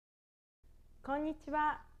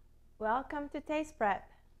Konnichiwa. Welcome to Taste Prep.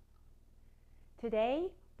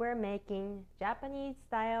 Today we're making Japanese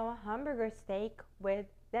style hamburger steak with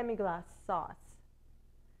demi-glace sauce.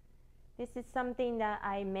 This is something that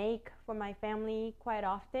I make for my family quite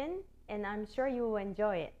often, and I'm sure you will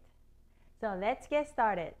enjoy it. So let's get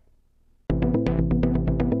started.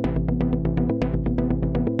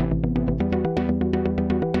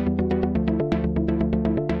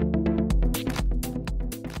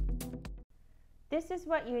 This is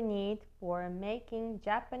what you need for making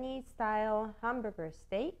Japanese style hamburger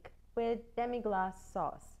steak with demi-glace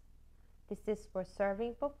sauce. This is for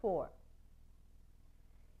serving for 4.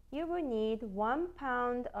 You will need 1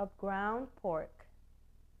 pound of ground pork,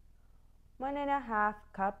 1.5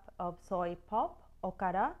 cup of soy pulp,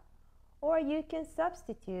 Okara, or you can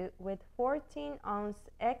substitute with 14-ounce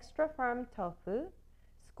extra firm tofu,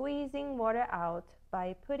 squeezing water out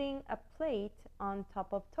by putting a plate on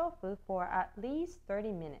top of tofu for at least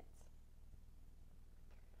 30 minutes.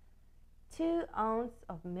 2 ounces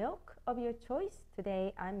of milk of your choice.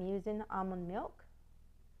 Today I'm using almond milk.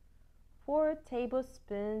 4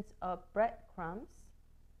 tablespoons of breadcrumbs.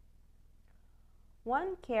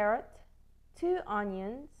 1 carrot, 2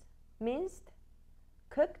 onions, minced,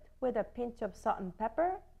 cooked with a pinch of salt and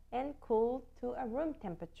pepper and cooled to a room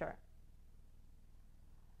temperature.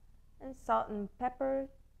 And salt and pepper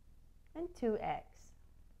and 2 eggs.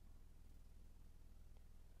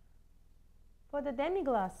 For the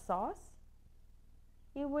demi-glace sauce,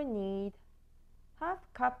 you will need half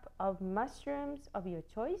cup of mushrooms of your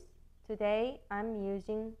choice. Today I'm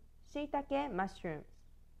using Shiitake mushrooms.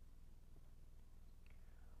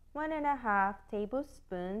 1.5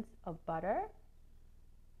 tablespoons of butter,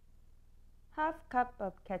 half cup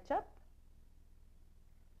of ketchup,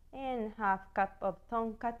 and half cup of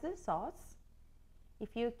Tonkatsu sauce. If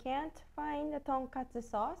you can't find the Tonkatsu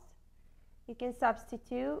sauce, you can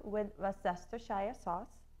substitute with Worcestershire sauce,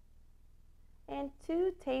 and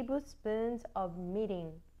 2 tablespoons of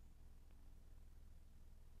mirin.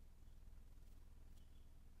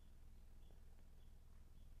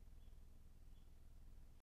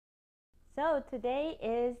 So today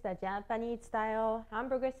is the Japanese style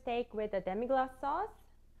hamburger steak with the demi-glace sauce.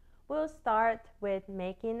 We'll start with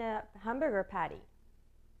making a hamburger patty.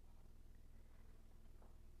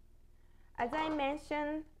 As I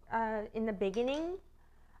mentioned in the beginning,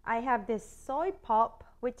 I have this soy pulp,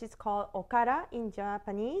 which is called Okara in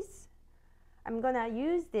Japanese. I'm gonna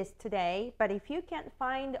use this today, but if you can't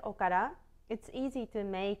find Okara, it's easy to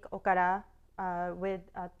make Okara with,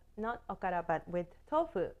 not Okara, but with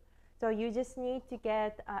tofu. So you just need to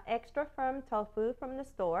get extra firm tofu from the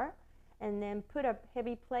store and then put a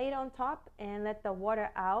heavy plate on top and let the water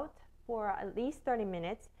out for at least 30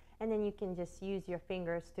 minutes. And then you can just use your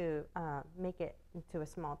fingers to make it into a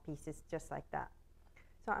small pieces just like that.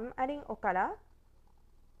 So I'm adding okara.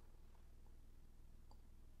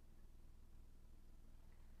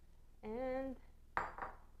 And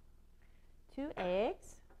 2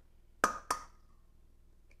 eggs.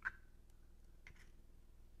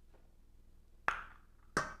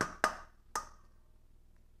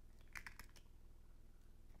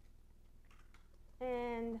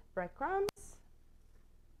 And breadcrumbs.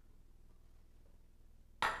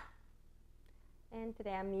 And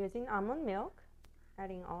today I'm using almond milk,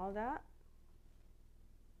 adding all that.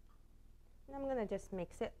 And I'm gonna just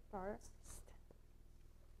mix it first.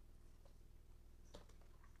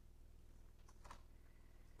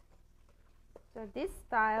 So this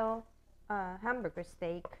style hamburger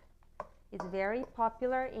steak is very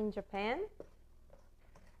popular in Japan,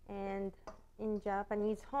 and in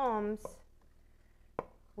Japanese homes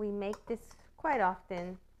we make this quite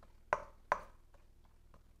often.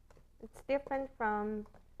 It's different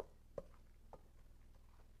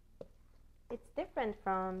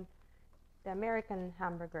from the American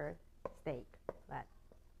hamburger steak, but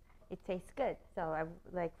it tastes good, so I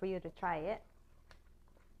would like for you to try it.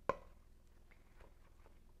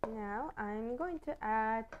 Now I'm going to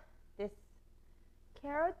add this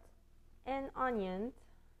carrot and onions.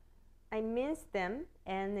 I minced them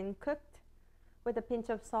and then cooked with a pinch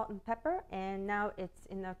of salt and pepper, and now it's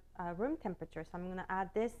in a room temperature. So I'm going to add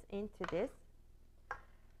this into this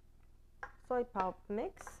soy pulp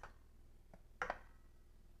mix.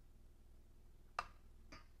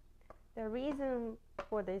 The reason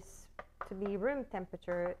for this to be room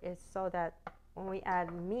temperature is so that when we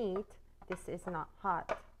add meat, this is not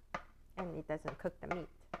hot and it doesn't cook the meat.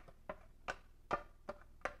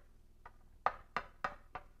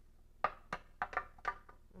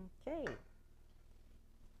 Okay.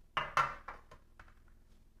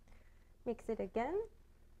 Mix it again.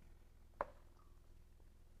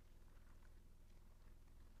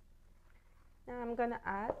 Now I'm gonna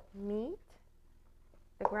add meat,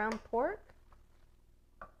 the ground pork.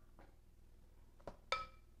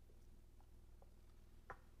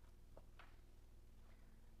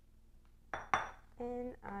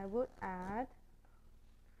 And I would add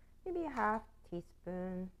maybe a half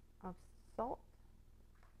teaspoon of salt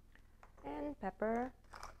and pepper.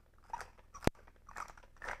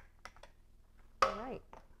 All right,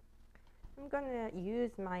 I'm gonna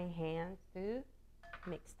use my hand to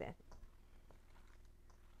mix this.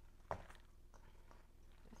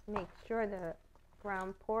 Just make sure the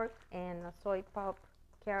ground pork and the soy pulp,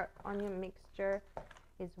 carrot, onion mixture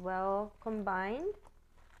is well combined.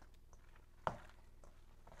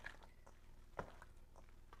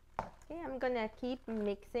 Okay, I'm gonna keep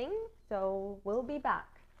mixing, so we'll be back.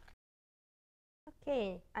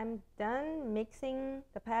 Okay, I'm done mixing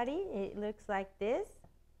the patty. It looks like this.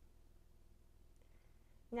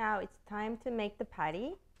 Now it's time to make the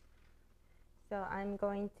patty. So I'm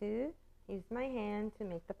going to use my hand to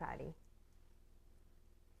make the patty.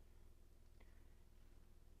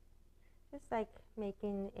 Just like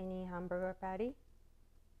making any hamburger patty.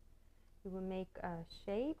 You will make a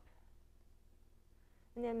shape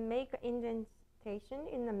and then make an indentation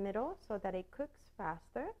in the middle so that it cooks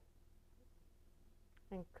faster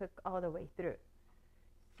and cook all the way through.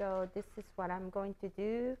 So this is what I'm going to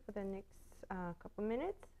do for the next couple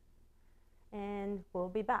minutes, and we'll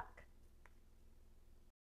be back.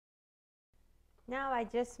 Now I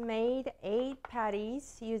just made 8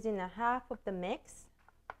 patties using a half of the mix.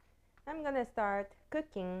 I'm gonna start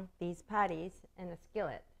cooking these patties in a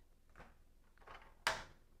skillet.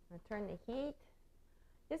 I'll turn the heat.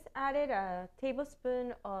 Just added a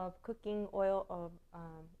tablespoon of cooking oil of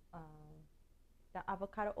the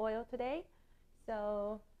avocado oil today.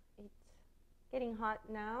 So it's getting hot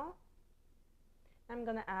now. I'm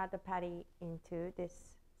gonna add the patty into this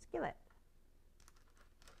skillet.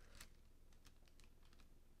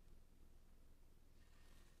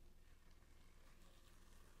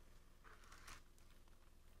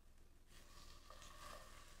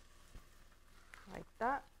 Like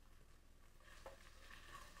that.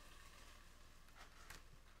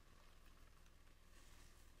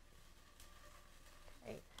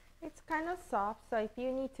 It's kind of soft, so if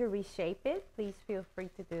you need to reshape it, please feel free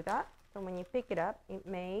to do that. So when you pick it up, it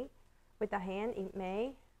may, with a hand, it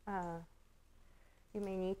may, you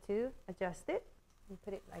may need to adjust it and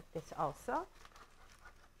put it like this also.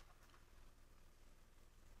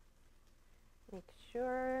 Make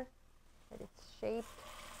sure that it's shaped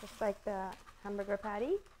just like the hamburger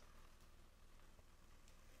patty.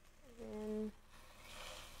 And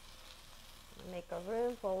then make a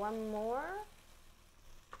room for one more.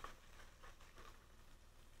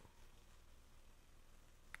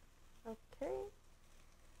 Okay,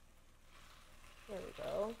 here we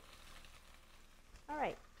go. All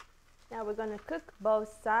right, now we're gonna cook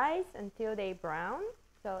both sides until they brown.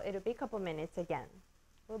 So it'll be a couple minutes again.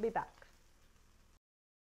 We'll be back.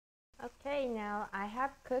 Okay, now I have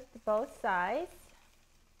cooked both sides,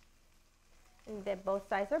 and then both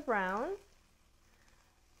sides are brown.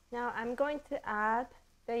 Now I'm going to add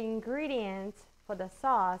the ingredients for the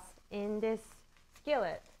sauce in this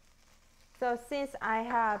skillet. So since I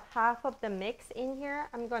have half of the mix in here,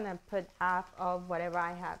 I'm gonna put half of whatever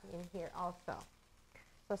I have in here also.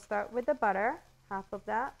 So start with the butter, half of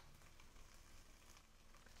that.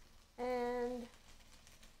 And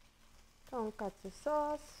Tonkatsu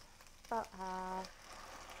sauce, about half.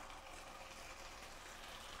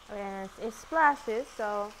 And it splashes,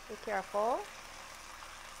 so be careful.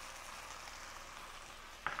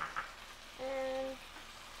 And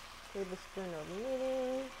tablespoon of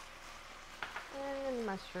meating. And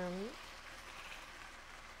mushroom,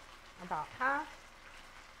 about half.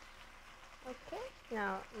 Okay,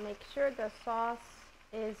 now make sure the sauce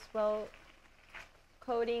is well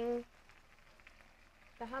coating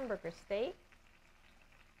the hamburger steak,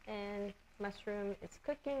 and mushroom is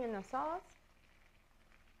cooking in the sauce.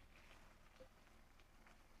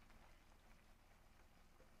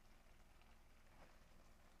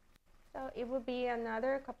 So it will be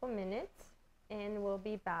another couple minutes and we'll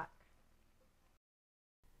be back.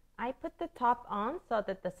 I put the top on so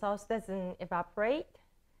that the sauce doesn't evaporate.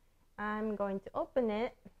 I'm going to open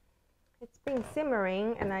it. It's been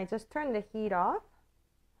simmering and I just turned the heat off.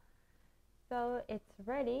 So it's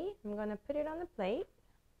ready. I'm going to put it on the plate.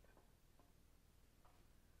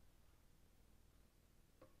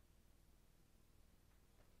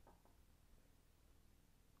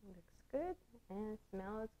 Looks good and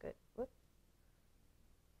smells good. Whoops.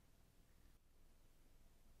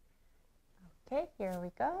 Okay, here we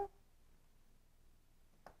go.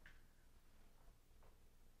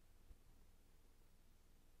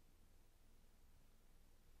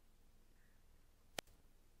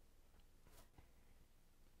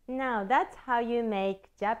 Now that's how you make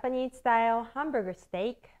Japanese style hamburger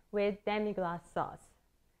steak with demi-glace sauce.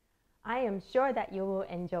 I am sure that you will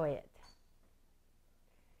enjoy it.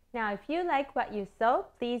 Now if you like what you saw,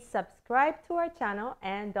 please subscribe to our channel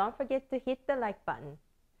and don't forget to hit the like button.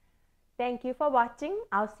 Thank you for watching.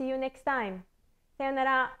 I'll see you next time. さよな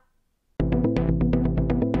ら。